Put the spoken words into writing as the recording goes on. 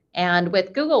And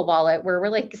with Google Wallet, we're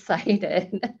really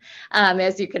excited,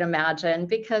 as you can imagine,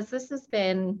 because this has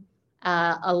been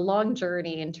a long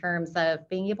journey in terms of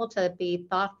being able to be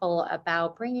thoughtful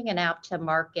about bringing an app to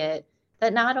market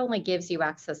that not only gives you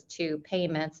access to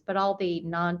payments, but all the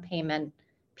non-payment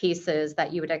pieces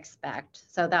that you would expect.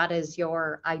 So that is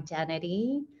your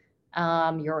identity,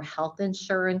 your health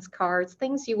insurance cards,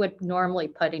 things you would normally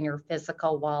put in your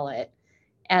physical wallet.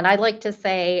 And I like to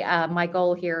say my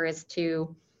goal here is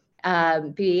to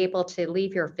be able to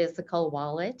leave your physical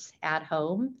wallet at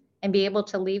home and be able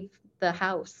to leave the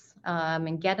house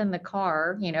and get in the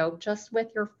car, just with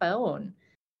your phone.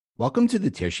 Welcome to the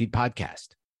Tearsheet Podcast.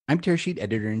 I'm Tearsheet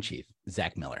Editor-in-Chief,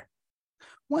 Zach Miller.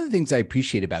 One of the things I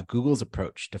appreciate about Google's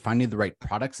approach to finding the right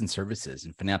products and services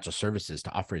and financial services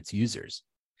to offer its users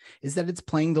is that it's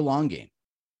playing the long game.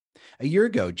 A year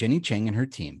ago, Jenny Cheng and her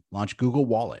team launched Google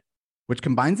Wallet, which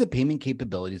combines the payment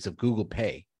capabilities of Google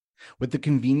Pay with the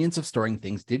convenience of storing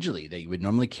things digitally that you would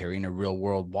normally carry in a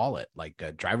real-world wallet, like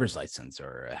a driver's license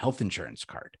or a health insurance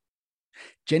card.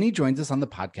 Jenny joins us on the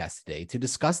podcast today to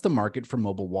discuss the market for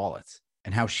mobile wallets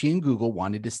and how she and Google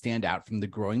wanted to stand out from the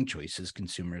growing choices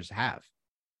consumers have.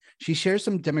 She shares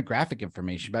some demographic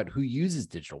information about who uses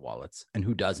digital wallets and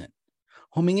who doesn't,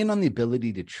 homing in on the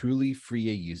ability to truly free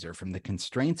a user from the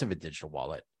constraints of a digital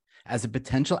wallet as a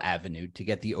potential avenue to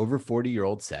get the over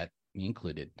 40-year-old set, me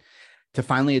included, to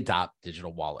finally adopt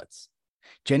digital wallets.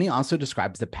 Jenny also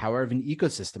describes the power of an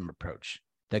ecosystem approach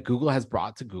that Google has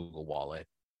brought to Google Wallet,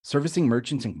 servicing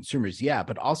merchants and consumers,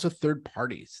 but also third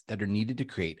parties that are needed to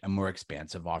create a more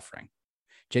expansive offering.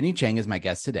 Jenny Cheng is my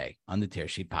guest today on the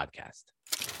Tearsheet Podcast.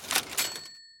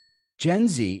 Gen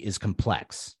Z is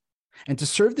complex, and to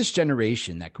serve this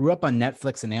generation that grew up on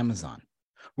Netflix and Amazon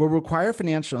will require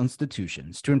financial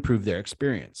institutions to improve their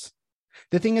experience.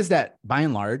 The thing is that, by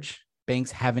and large,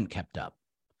 banks haven't kept up.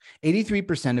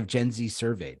 83% of Gen Z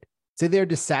surveyed say they are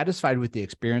dissatisfied with the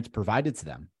experience provided to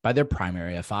them by their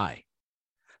primary FI.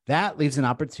 That leaves an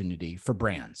opportunity for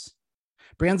brands.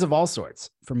 Brands of all sorts,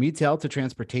 from retail to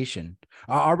transportation,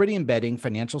 are already embedding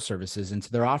financial services into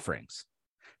their offerings.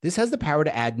 This has the power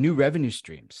to add new revenue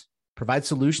streams, provide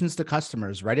solutions to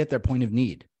customers right at their point of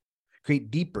need,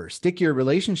 create deeper, stickier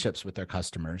relationships with their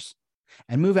customers,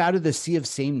 and move out of the sea of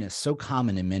sameness so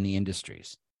common in many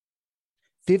industries.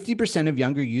 50% of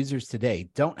younger users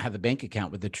today don't have a bank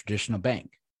account with a traditional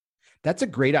bank. That's a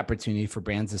great opportunity for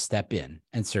brands to step in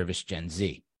and service Gen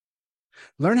Z.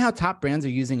 Learn how top brands are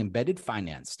using embedded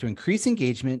finance to increase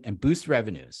engagement and boost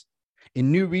revenues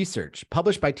in new research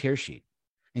published by Tearsheet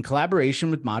in collaboration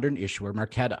with modern issuer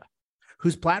Marqeta,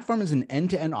 whose platform is an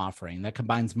end-to-end offering that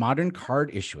combines modern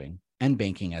card issuing and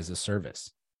banking as a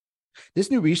service. This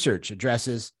new research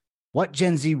addresses what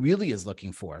Gen Z really is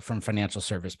looking for from financial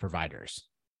service providers,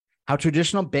 how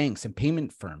traditional banks and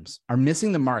payment firms are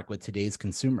missing the mark with today's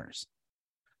consumers,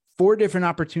 4 different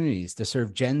opportunities to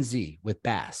serve Gen Z with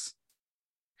BaaS,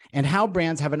 and how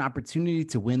brands have an opportunity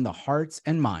to win the hearts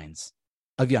and minds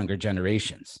of younger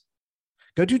generations.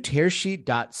 Go to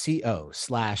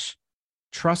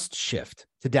tearsheet.co/trustshift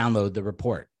to download the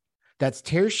report. That's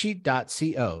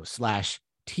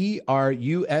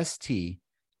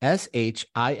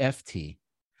tearsheet.co/TRUSTSHIFT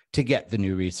to get the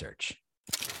new research.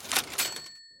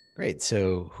 Great.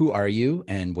 So who are you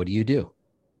and what do you do?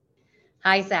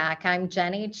 Hi, Zach. I'm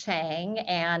Jenny Cheng,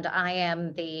 and I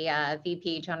am the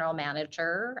VP General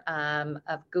Manager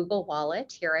of Google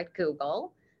Wallet here at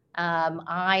Google.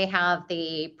 I have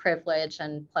the privilege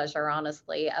and pleasure,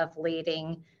 honestly, of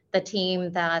leading the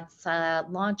team that's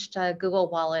launched Google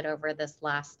Wallet over this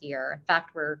last year. In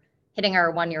fact, we're hitting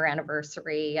our 1-year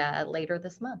anniversary later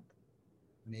this month.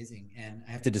 Amazing. And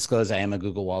I have to disclose I am a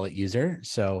Google Wallet user,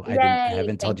 so Yay, I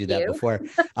haven't told you that before.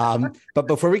 But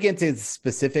before we get into the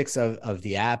specifics of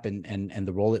the app and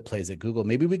the role it plays at Google,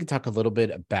 maybe we could talk a little bit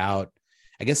about,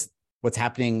 I guess, what's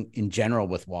happening in general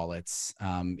with wallets.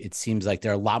 It seems like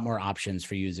there are a lot more options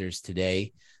for users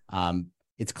today.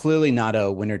 It's clearly not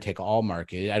a winner-take-all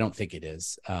market. I don't think it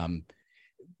is.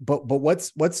 But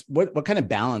what kind of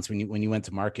balance when you went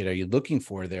to market are you looking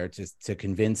for there to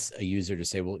convince a user to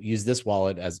say, well, use this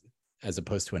wallet as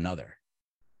opposed to another?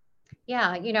 Yeah,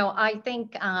 I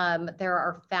think there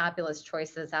are fabulous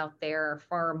choices out there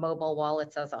for mobile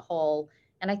wallets as a whole.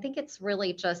 And I think it's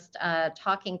really just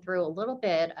talking through a little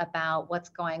bit about what's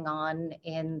going on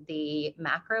in the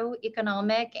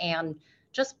macroeconomic and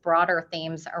just broader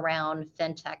themes around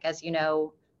fintech. As you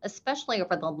know, especially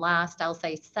over the last, I'll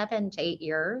say 7 to 8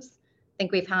 years, I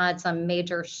think we've had some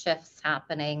major shifts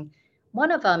happening.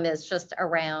 One of them is just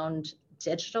around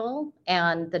digital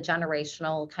and the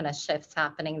generational kind of shifts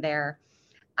happening there.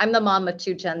 I'm the mom of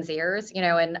two Gen Zers,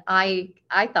 and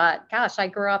I thought, gosh, I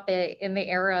grew up in the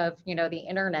era of, the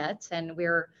internet, and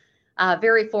we're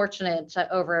very fortunate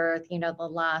over, the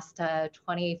last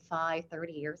 25,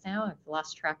 30 years now. I've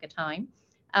lost track of time.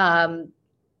 Um,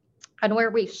 and where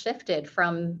we've shifted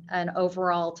from an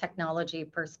overall technology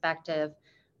perspective.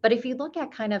 But if you look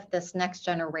at kind of this next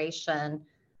generation,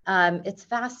 it's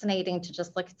fascinating to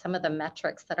just look at some of the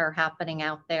metrics that are happening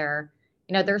out there.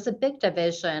 There's a big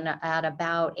division at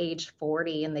about age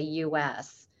 40 in the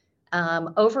US.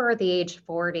 Over the age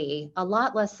 40, a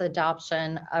lot less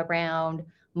adoption around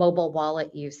mobile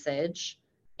wallet usage.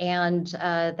 And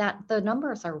that the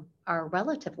numbers are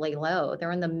relatively low.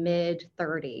 They're in the mid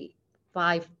 30,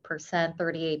 5%,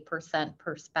 38%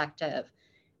 perspective.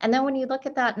 And then when you look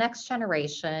at that next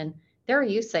generation, their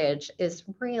usage is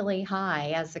really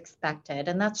high as expected.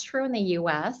 And that's true in the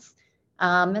US,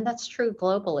 and that's true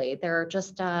globally. They're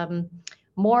just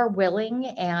more willing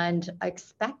and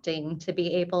expecting to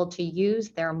be able to use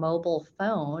their mobile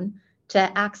phone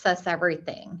to access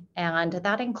everything. And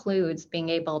that includes being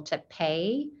able to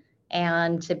pay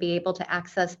and to be able to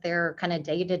access their kind of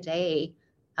day to day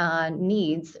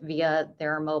needs via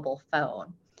their mobile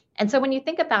phone. And so when you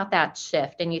think about that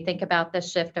shift and you think about the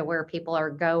shift of where people are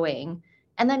going,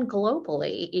 and then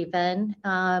globally, even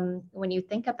when you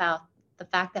think about the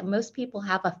fact that most people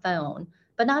have a phone,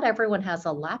 but not everyone has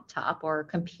a laptop or a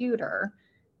computer,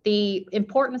 the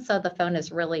importance of the phone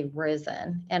has really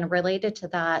risen. And related to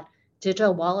that,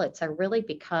 digital wallets have really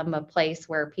become a place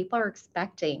where people are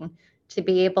expecting to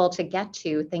be able to get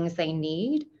to things they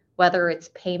need, whether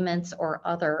it's payments or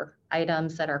other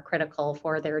items that are critical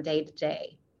for their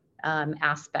day-to-day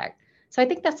aspect. So I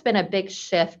think that's been a big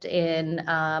shift in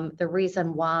the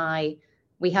reason why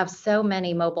we have so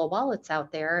many mobile wallets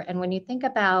out there. And when you think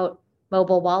about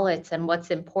mobile wallets and what's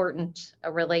important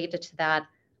related to that,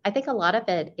 I think a lot of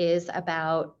it is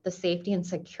about the safety and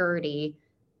security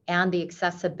and the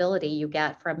accessibility you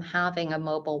get from having a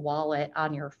mobile wallet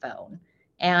on your phone.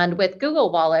 And with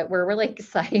Google Wallet, we're really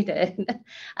excited,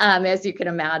 as you can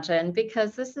imagine,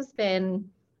 because this has been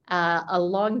a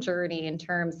long journey in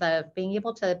terms of being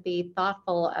able to be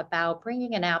thoughtful about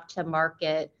bringing an app to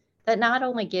market that not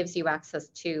only gives you access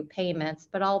to payments,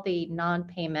 but all the non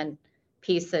payment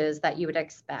pieces that you would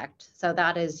expect. So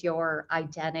that is your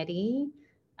identity,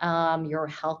 your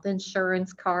health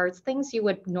insurance cards, things you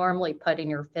would normally put in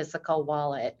your physical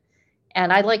wallet.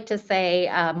 And I like to say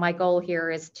my goal here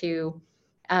is to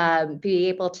be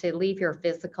able to leave your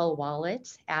physical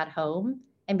wallet at home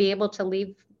and be able to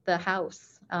leave the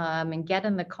house and get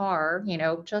in the car,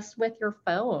 just with your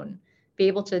phone, be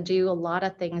able to do a lot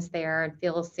of things there and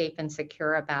feel safe and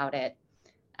secure about it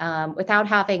without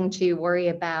having to worry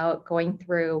about going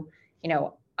through,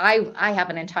 I have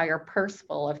an entire purse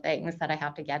full of things that I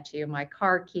have to get to, my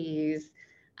car keys,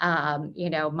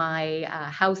 my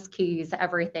house keys,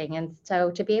 everything. And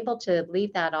so to be able to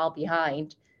leave that all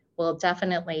behind will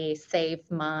definitely save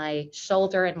my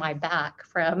shoulder and my back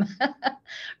from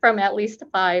from at least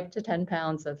 5 to 10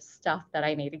 pounds of stuff that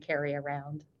I need to carry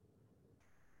around.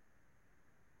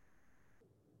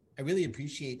 I really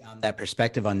appreciate that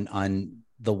perspective on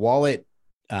the wallet,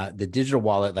 the digital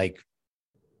wallet, like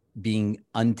being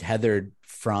untethered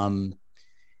from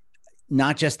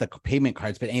not just the payment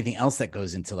cards, but anything else that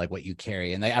goes into like what you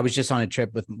carry. And I was just on a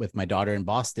trip with my daughter in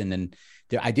Boston, and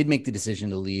I did make the decision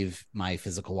to leave my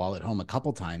physical wallet home a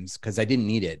couple times because I didn't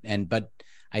need it. But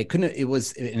I couldn't,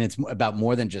 and it's about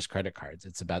more than just credit cards.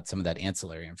 It's about some of that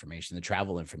ancillary information, the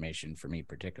travel information for me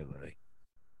particularly.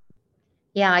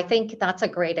 Yeah, I think that's a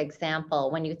great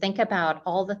example. When you think about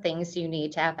all the things you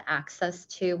need to have access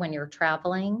to when you're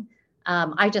traveling,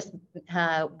 I just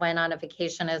went on a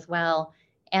vacation as well.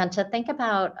 And to think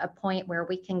about a point where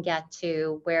we can get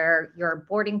to where your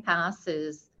boarding pass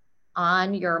is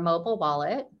on your mobile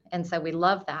wallet. And so we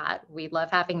love that. We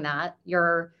love having that.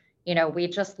 We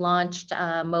just launched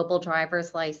a mobile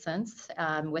driver's license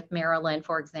with Maryland,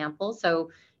 for example.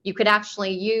 So you could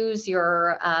actually use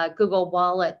your Google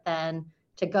Wallet then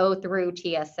to go through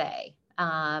TSA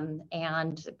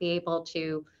and be able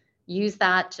to use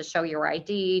that to show your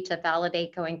ID, to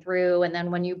validate going through. And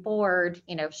then when you board,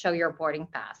 show your boarding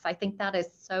pass. I think that is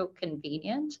so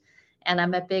convenient. And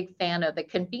I'm a big fan of the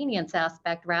convenience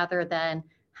aspect rather than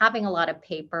having a lot of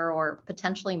paper or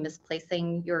potentially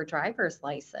misplacing your driver's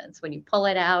license when you pull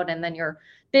it out and then you're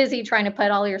busy trying to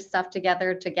put all your stuff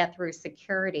together to get through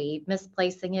security,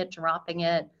 misplacing it, dropping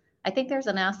it. I think there's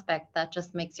an aspect that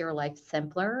just makes your life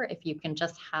simpler if you can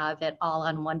just have it all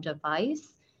on one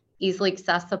device, easily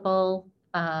accessible,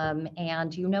 and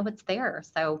it's there.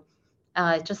 So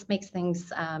it just makes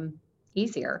things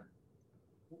easier.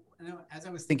 I know, as I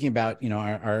was thinking about,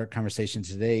 our conversation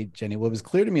today, Jenny, what was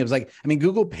clear to me, it was like, I mean,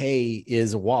 Google Pay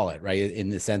is a wallet, right? In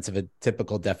the sense of a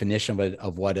typical definition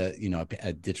of what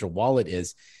a digital wallet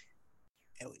is.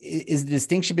 Is the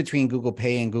distinction between Google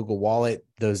Pay and Google Wallet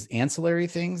those ancillary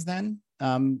things then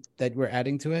that we're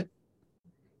adding to it?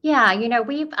 Yeah,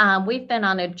 we've been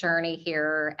on a journey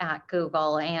here at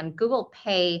Google, and Google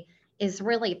Pay is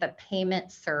really the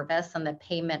payment service and the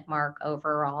payment mark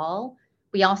overall.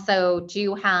 We also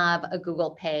do have a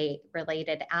Google Pay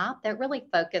related app that really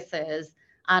focuses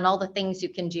on all the things you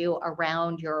can do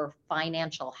around your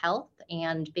financial health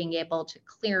and being able to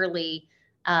clearly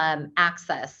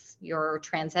access your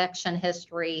transaction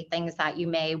history, things that you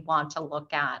may want to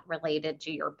look at related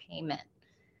to your payment.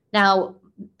 Now,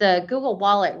 the Google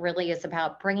Wallet really is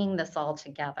about bringing this all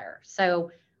together.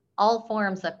 So, all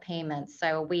forms of payments.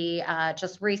 So, we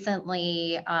just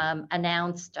recently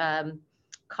announced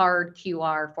card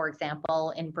QR, for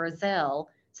example, in Brazil,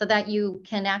 so that you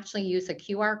can actually use a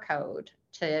QR code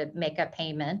to make a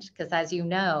payment. Because, as you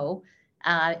know,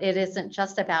 it isn't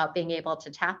just about being able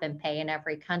to tap and pay in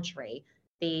every country.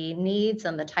 The needs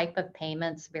and the type of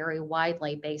payments vary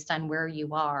widely based on where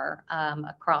you are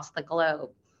across the globe.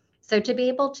 So to be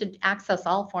able to access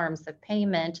all forms of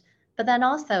payment, but then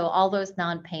also all those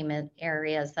non-payment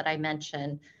areas that I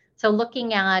mentioned. So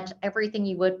looking at everything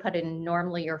you would put in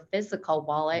normally your physical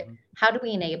wallet, Mhm. how do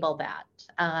we enable that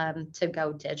to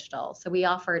go digital? So we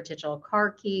offer digital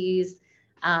car keys.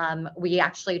 We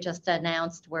actually just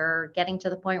announced we're getting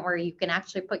to the point where you can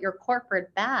actually put your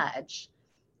corporate badge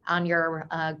on your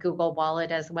Google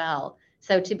Wallet as well.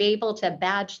 So to be able to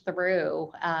badge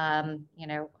through,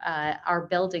 our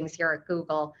buildings here at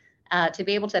Google, to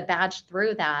be able to badge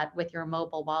through that with your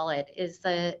mobile wallet is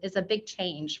a big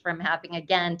change from having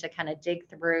again to kind of dig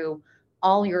through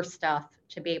all your stuff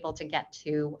to be able to get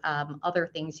to other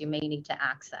things you may need to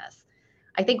access.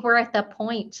 I think we're at the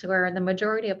point where the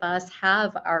majority of us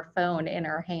have our phone in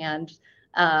our hand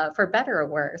for better or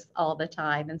worse all the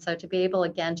time. And so to be able,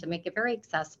 again, to make it very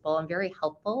accessible and very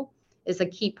helpful is a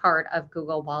key part of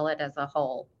Google Wallet as a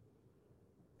whole.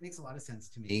 Makes a lot of sense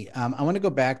to me. I want to go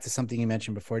back to something you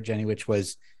mentioned before, Jenny, which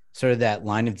was sort of that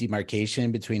line of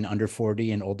demarcation between under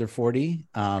 40 and older 40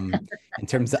 in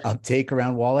terms of uptake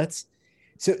around wallets.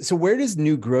 So where does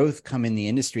new growth come in the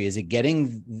industry? Is it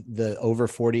getting the over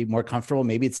 40 more comfortable?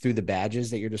 Maybe it's through the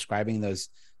badges that you're describing, those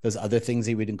other things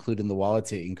that you would include in the wallet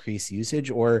to increase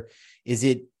usage, or is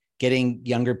it getting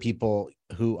younger people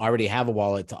who already have a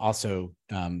wallet to also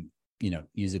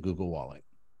use a Google Wallet?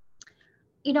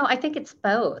 I think it's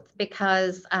both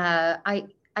because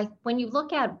when you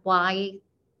look at why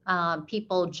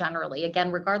people generally,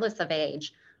 again, regardless of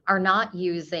age, are not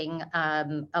using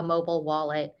a mobile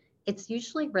wallet, it's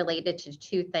usually related to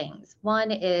two things.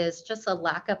 One is just a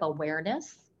lack of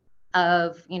awareness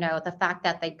of, the fact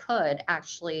that they could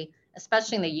actually,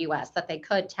 especially in the US, that they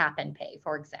could tap and pay,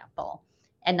 for example,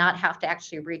 and not have to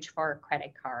actually reach for a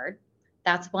credit card.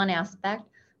 That's one aspect.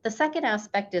 The second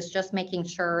aspect is just making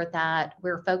sure that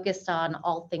we're focused on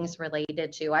all things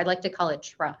related to, I like to call it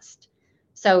trust.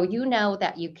 So you know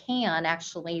that you can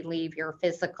actually leave your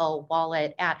physical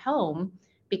wallet at home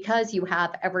because you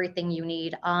have everything you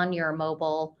need on your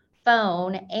mobile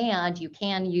phone and you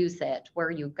can use it where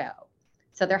you go.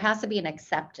 So there has to be an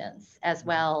acceptance as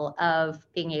well of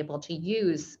being able to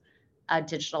use a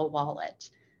digital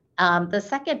wallet. The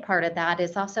second part of that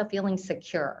is also feeling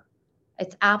secure.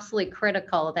 It's absolutely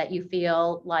critical that you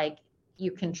feel like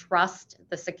you can trust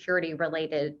the security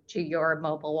related to your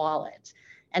mobile wallet.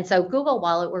 And so, Google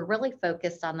Wallet, we're really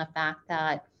focused on the fact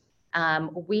that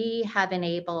we have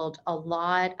enabled a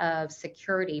lot of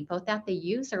security, both at the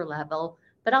user level,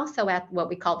 but also at what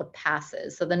we call the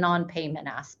passes, so the non payment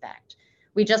aspect.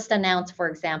 We just announced, for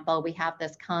example, we have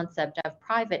this concept of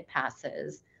private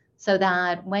passes so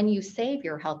that when you save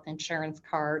your health insurance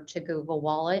card to Google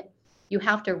Wallet, you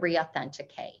have to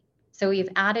re-authenticate. So we've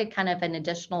added kind of an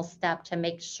additional step to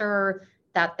make sure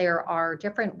that there are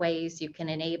different ways you can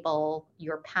enable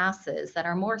your passes that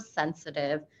are more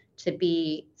sensitive to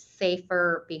be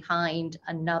safer behind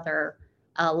another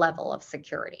level of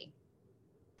security.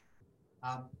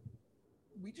 Um,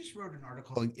 we just wrote an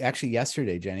article actually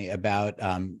yesterday, Jenny, about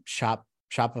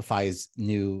Shopify's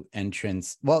new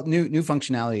entrance, new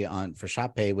functionality for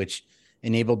Shop Pay, which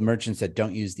enabled merchants that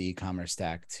don't use the e-commerce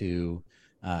stack to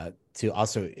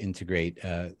also integrate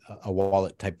a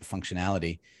wallet type of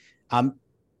functionality.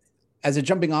 As a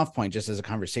jumping off point, just as a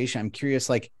conversation, I'm curious,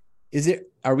 like,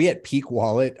 are we at peak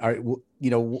wallet? Do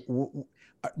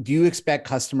you expect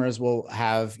customers will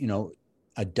have,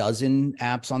 a dozen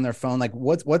apps on their phone? Like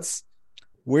what's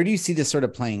Where do you see this sort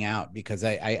of playing out? Because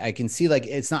I can see like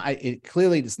it's not, it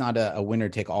clearly it's not a winner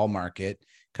take all market,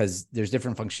 because there's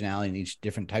different functionality in each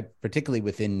different type, particularly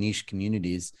within niche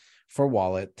communities for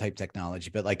wallet type technology.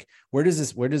 But like, where does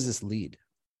this lead?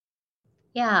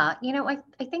 Yeah,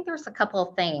 I think there's a couple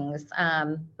of things.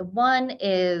 One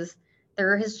is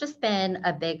there has just been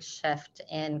a big shift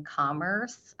in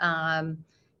commerce.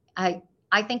 I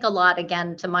I think a lot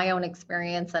again to my own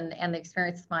experience and the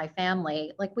experience of my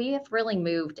family. Like we have really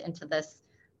moved into this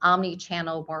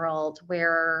omni-channel world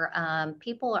where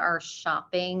people are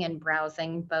shopping and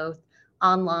browsing both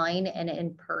online and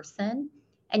in person.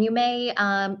 And you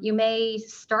may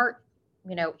start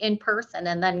in person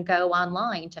and then go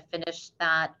online to finish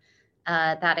that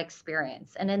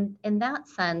experience. And in that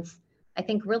sense, I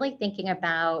think really thinking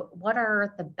about what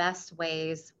are the best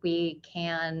ways we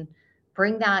can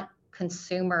bring that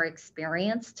consumer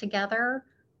experience together,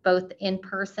 both in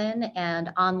person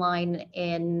and online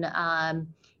in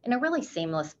a really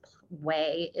seamless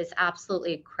way is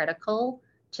absolutely critical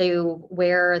to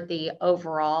where the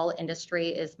overall industry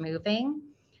is moving.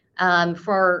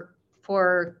 For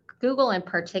Google in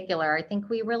particular, I think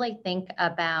we really think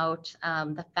about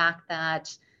the fact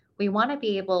that we want to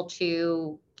be able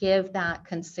to give that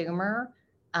consumer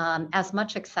as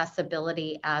much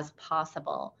accessibility as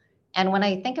possible. And when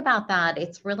I think about that,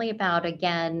 it's really about,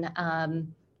 again,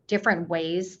 different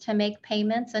ways to make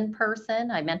payments in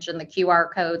person. I mentioned the QR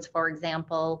codes, for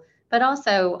example, but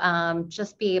also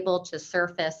just be able to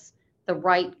surface the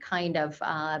right kind of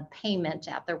payment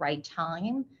at the right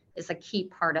time is a key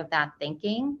part of that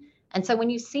thinking. And so when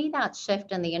you see that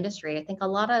shift in the industry, I think a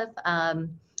lot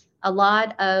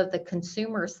of the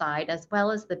consumer side as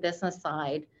well as the business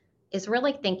side is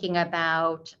really thinking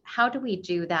about how do we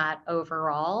do that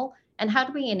overall and how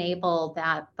do we enable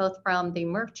that both from the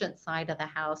merchant side of the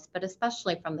house, but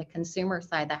especially from the consumer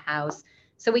side of the house,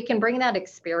 so we can bring that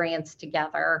experience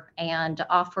together and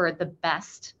offer the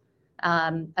best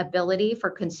ability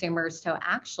for consumers to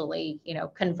actually,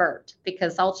 convert.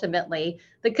 Because ultimately,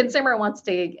 the consumer wants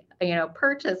to,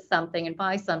 purchase something and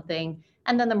buy something,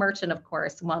 and then the merchant, of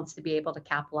course, wants to be able to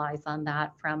capitalize on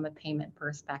that from a payment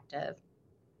perspective.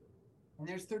 And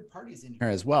there's third parties in here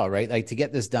as well, right? Like to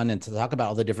get this done and to talk about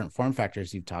all the different form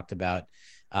factors you've talked about,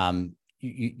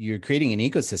 you're creating an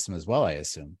ecosystem as well, I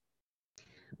assume.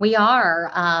 We are,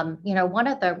 one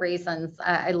of the reasons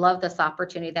I love this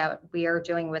opportunity that we are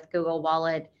doing with Google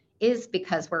Wallet is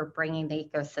because we're bringing the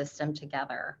ecosystem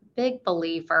together. Big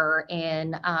believer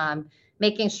in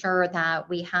making sure that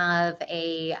we have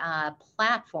a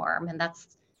platform, and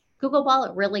that's Google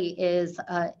Wallet really is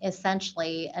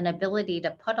essentially an ability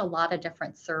to put a lot of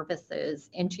different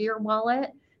services into your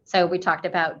wallet. So we talked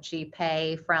about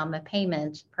GPay from a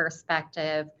payment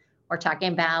perspective. We're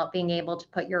talking about being able to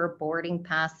put your boarding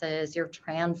passes, your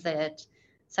transit.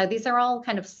 So these are all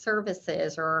kind of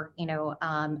services or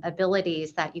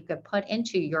abilities that you could put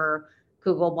into your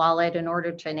Google Wallet in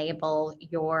order to enable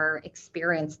your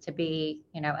experience to be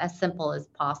as simple as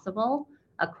possible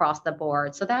across the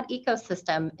board. So that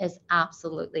ecosystem is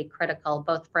absolutely critical,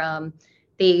 both from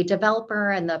the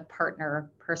developer and the partner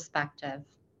perspective.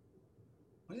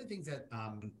 One of the things that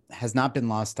has not been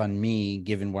lost on me,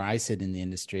 given where I sit in the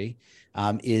industry,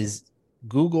 is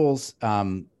Google's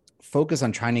focus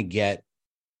on trying to get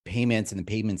payments and the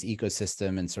payments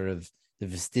ecosystem and sort of the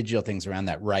vestigial things around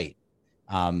that right.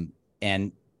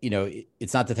 And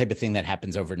it's not the type of thing that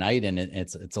happens overnight, and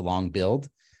it's a long build.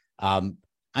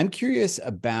 I'm curious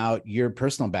about your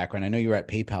personal background. I know you were at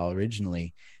PayPal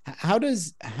originally. How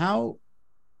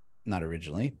not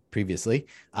originally, previously.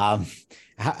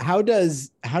 How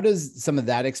does some of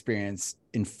that experience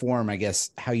inform, I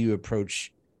guess, how you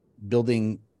approach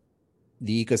building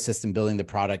the ecosystem, building the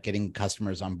product, getting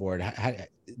customers on board? How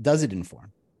does it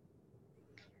inform?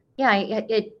 Yeah,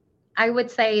 I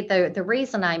would say the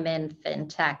reason I'm in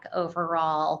fintech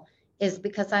overall is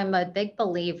because I'm a big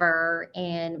believer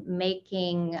in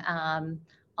making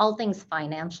all things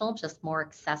financial just more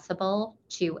accessible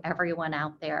to everyone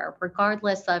out there,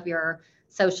 regardless of your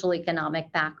social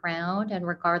economic background and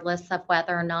regardless of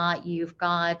whether or not you've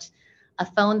got a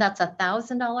phone that's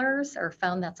 $1,000 or a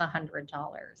phone that's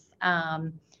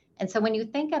 $100. And so when you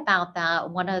think about that,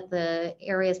 one of the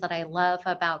areas that I love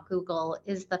about Google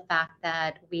is the fact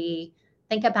that we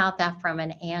think about that from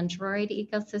an Android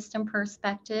ecosystem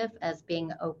perspective as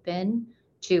being open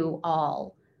to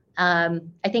all. I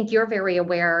think you're very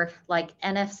aware, like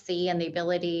NFC and the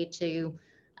ability to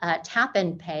tap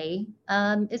and pay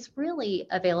is really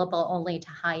available only to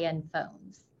high-end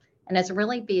phones, and has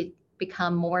really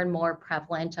become more and more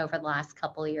prevalent over the last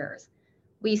couple of years.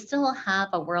 we still have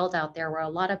a world out there where a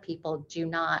lot of people do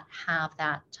not have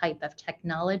that type of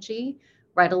technology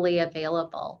readily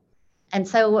available. And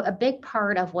so, a big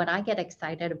part of what I get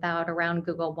excited about around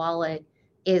Google Wallet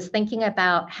is thinking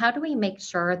about how do we make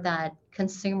sure that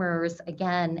consumers,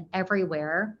 again,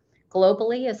 everywhere,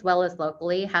 globally as well as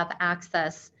locally, have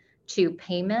access to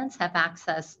payments, have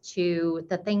access to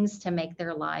the things to make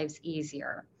their lives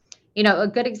easier. You know, a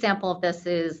good example of this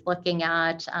is looking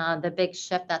at the big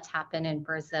shift that's happened in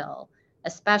Brazil,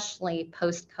 especially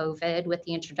post COVID with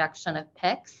the introduction of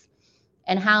PIX,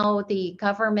 and how the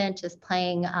government is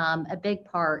playing a big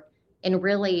part in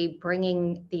really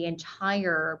bringing the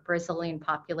entire Brazilian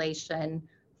population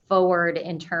forward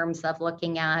in terms of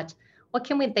looking at what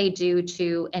they do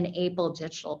to enable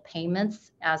digital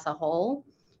payments as a whole.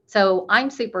 So I'm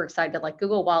super excited. Like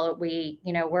Google Wallet,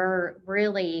 we're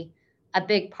really a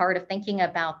big part of thinking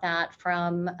about that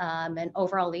from an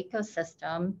overall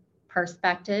ecosystem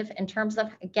perspective in terms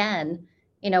of, again,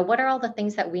 what are all the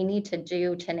things that we need to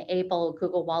do to enable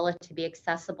Google Wallet to be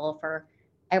accessible for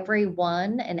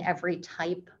everyone and every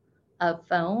type of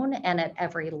phone and at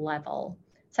every level?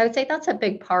 So I would say that's a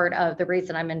big part of the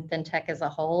reason I'm in fintech as a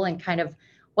whole, and kind of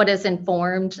what has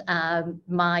informed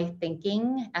my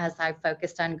thinking as I've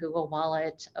focused on Google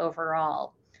Wallet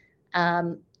overall.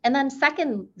 And then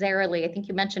secondarily, I think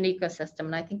you mentioned ecosystem,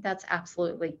 and I think that's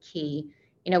absolutely key.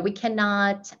 We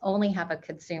cannot only have a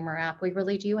consumer app. We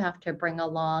really do have to bring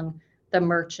along the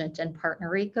merchant and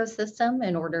partner ecosystem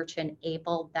in order to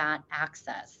enable that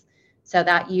access, so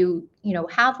that you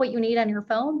have what you need on your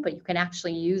phone, but you can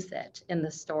actually use it in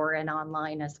the store and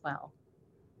online as well.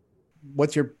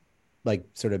 What's your like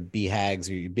sort of BHAGs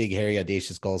or your big, hairy,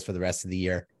 audacious goals for the rest of the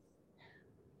year?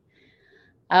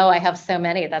 Oh, I have so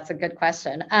many. That's a good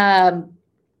question.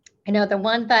 The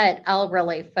one that I'll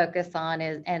really focus on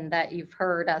is, and that you've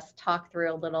heard us talk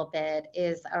through a little bit,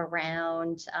 is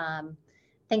around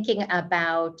thinking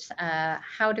about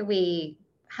how do we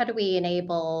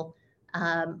enable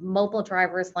mobile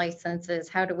driver's licenses?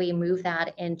 How do we move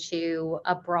that into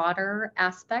a broader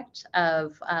aspect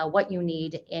of what you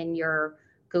need in your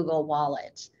Google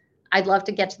Wallet? I'd love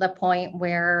to get to the point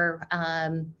where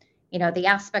the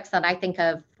aspects that I think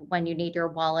of when you need your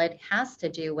wallet has to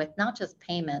do with not just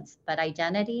payments, but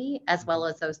identity, as well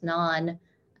as those non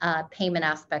payment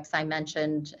aspects I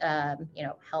mentioned,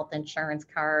 health insurance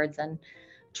cards and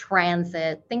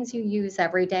transit, things you use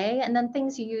every day, and then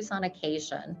things you use on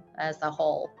occasion as a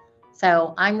whole.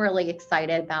 So I'm really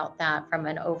excited about that from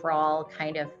an overall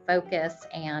kind of focus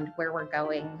and where we're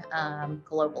going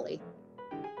globally.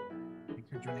 Thanks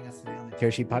for joining us today on the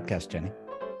Tearsheet Podcast, Jenny.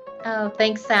 Oh,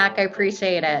 thanks, Zach. I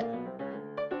appreciate it.